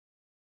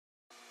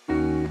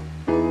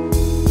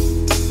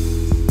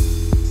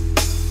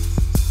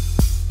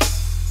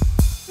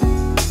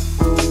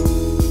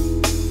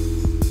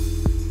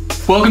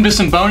Welcome to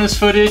some bonus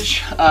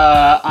footage.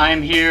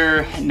 I'm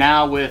here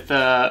now with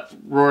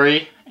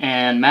Rory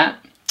and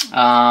Matt.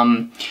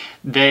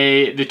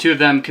 The two of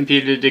them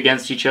competed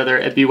against each other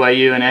at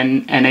BYU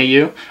and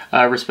NAU,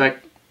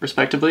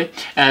 respectively,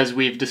 as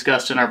we've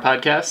discussed in our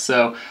podcast.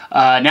 So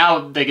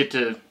now they get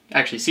to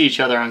actually see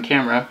each other on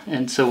camera,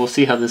 and so we'll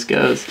see how this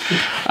goes.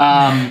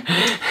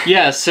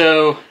 Yeah,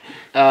 so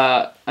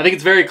I think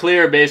it's very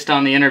clear based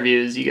on the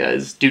interviews, you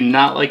guys do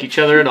not like each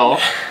other at all.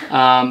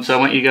 So I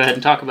want you to go ahead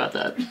and talk about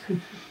that.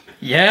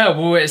 Yeah,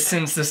 well,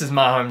 since this is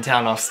my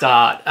hometown, I'll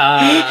start.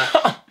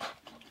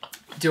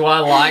 Do I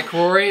like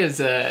Rory is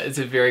a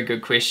very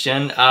good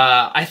question.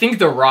 I think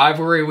the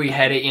rivalry we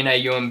had at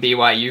NAU and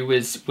BYU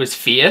was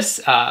fierce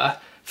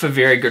for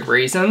very good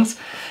reasons.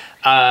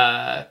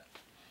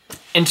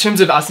 In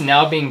terms of us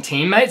now being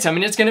teammates, I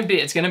mean, it's gonna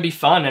be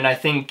fun, and I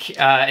think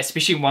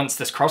especially once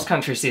this cross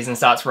country season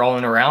starts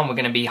rolling around, we're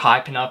gonna be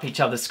hyping up each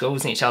other's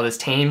schools and each other's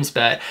teams.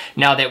 But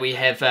now that we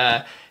have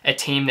a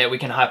team that we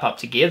can hype up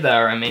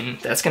together, I mean,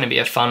 that's gonna be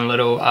a fun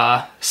little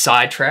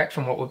sidetrack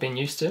from what we've been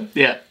used to.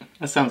 Yeah,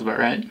 that sounds about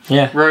right.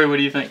 Yeah. Rory, what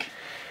do you think?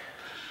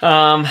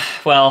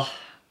 Well,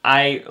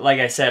 like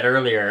I said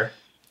earlier,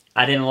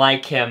 I didn't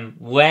like him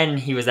when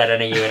he was at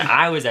NAU and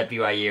I was at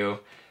BYU.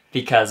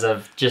 Because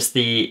of just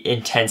the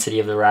intensity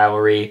of the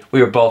rivalry.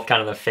 We were both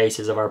kind of the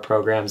faces of our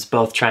programs,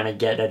 both trying to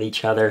get at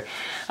each other.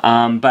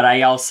 But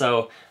I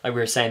also, like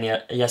we were saying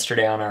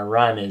yesterday on our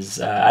run, is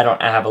I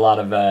don't have a lot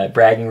of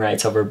bragging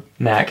rights over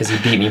Matt because he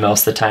beat me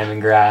most of the time in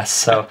grass.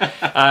 So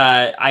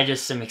I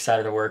just am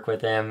excited to work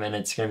with him, and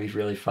it's going to be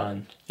really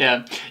fun.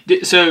 Yeah.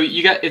 So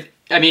you got,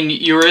 I mean,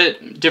 you were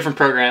at different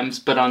programs,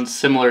 but on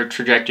similar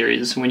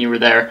trajectories when you were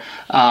there.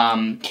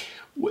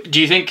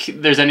 Do you think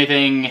there's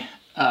anything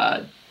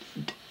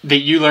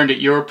that you learned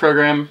at your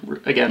program,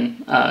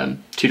 again,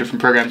 two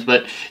different programs,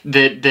 but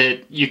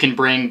that you can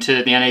bring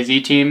to the NAZ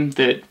team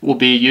that will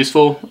be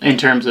useful in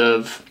terms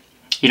of,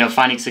 you know,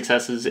 finding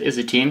successes as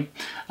a team?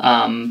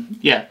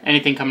 Yeah,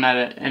 anything coming out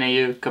of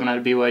NAU, coming out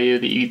of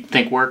BYU that you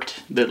think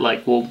worked, that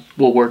like will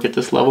work at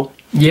this level?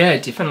 Yeah,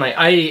 definitely.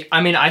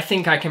 I mean, I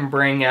think I can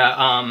bring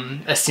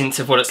a sense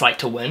of what it's like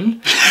to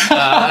win.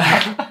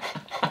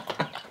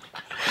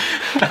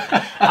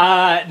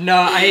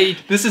 No,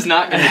 This is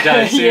not going to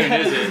die soon, yeah,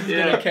 is it?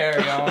 Yeah, gonna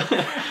carry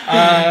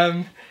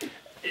on.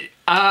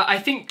 I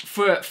think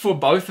for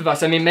both of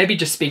us, I mean, maybe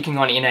just speaking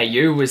on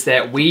NAU, was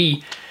that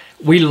we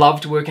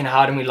loved working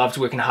hard, and we loved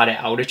working hard at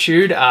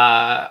altitude.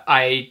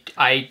 I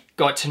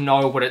got to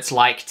know what it's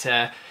like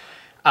to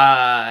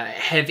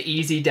have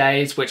easy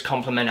days which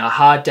complement our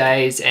hard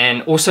days,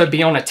 and also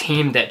be on a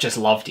team that just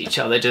loved each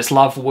other, just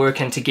loved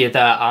working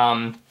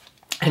together.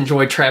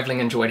 Enjoyed traveling,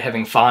 enjoyed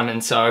having fun,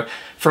 and so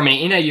from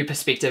an NAU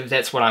perspective,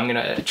 that's what I'm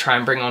going to try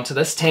and bring onto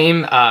this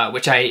team,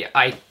 which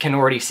I can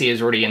already see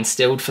is already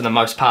instilled for the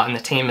most part in the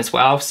team as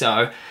well.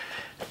 So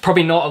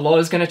probably not a lot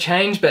is going to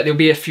change, but there'll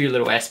be a few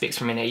little aspects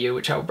from NAU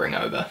which I'll bring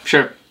over.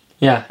 Sure.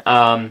 Yeah,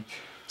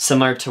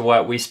 similar to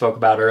what we spoke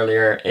about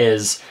earlier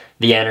is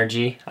the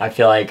energy. I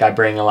feel like I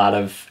bring a lot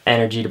of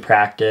energy to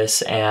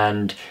practice,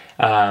 and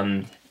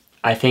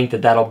I think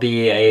that that'll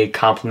be a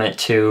compliment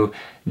to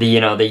the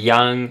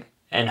young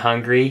and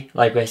hungry,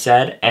 like I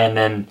said, and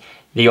then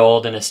the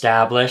old and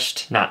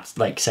established, not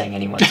like saying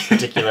anyone's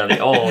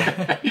particularly old,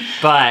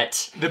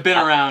 but they've been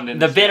around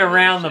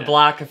the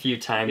block a few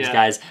times, yeah.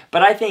 Guys.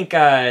 But I think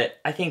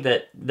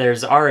that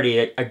there's already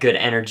a good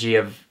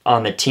energy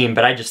on the team,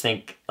 but I just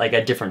think like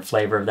a different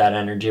flavor of that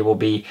energy will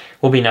be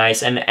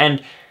nice.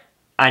 And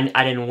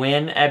I didn't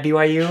win at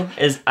BYU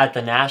is at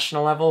the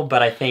national level,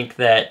 but I think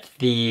that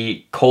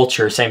the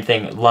culture, same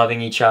thing,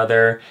 loving each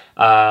other,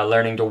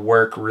 learning to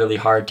work really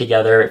hard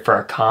together for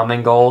a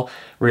common goal,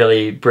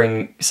 really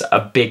brings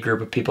a big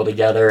group of people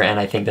together, and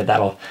I think that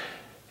that'll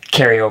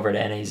carry over to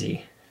NAZ.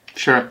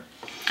 Sure.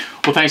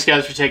 Well, thanks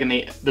guys for taking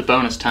the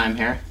bonus time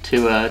here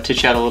to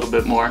chat a little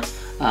bit more.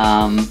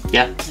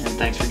 Yeah, and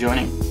thanks for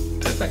joining.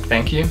 Perfect.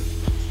 Thank you.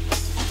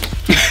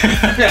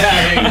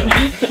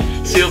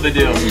 Seal the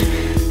deal.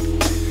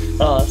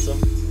 Awesome.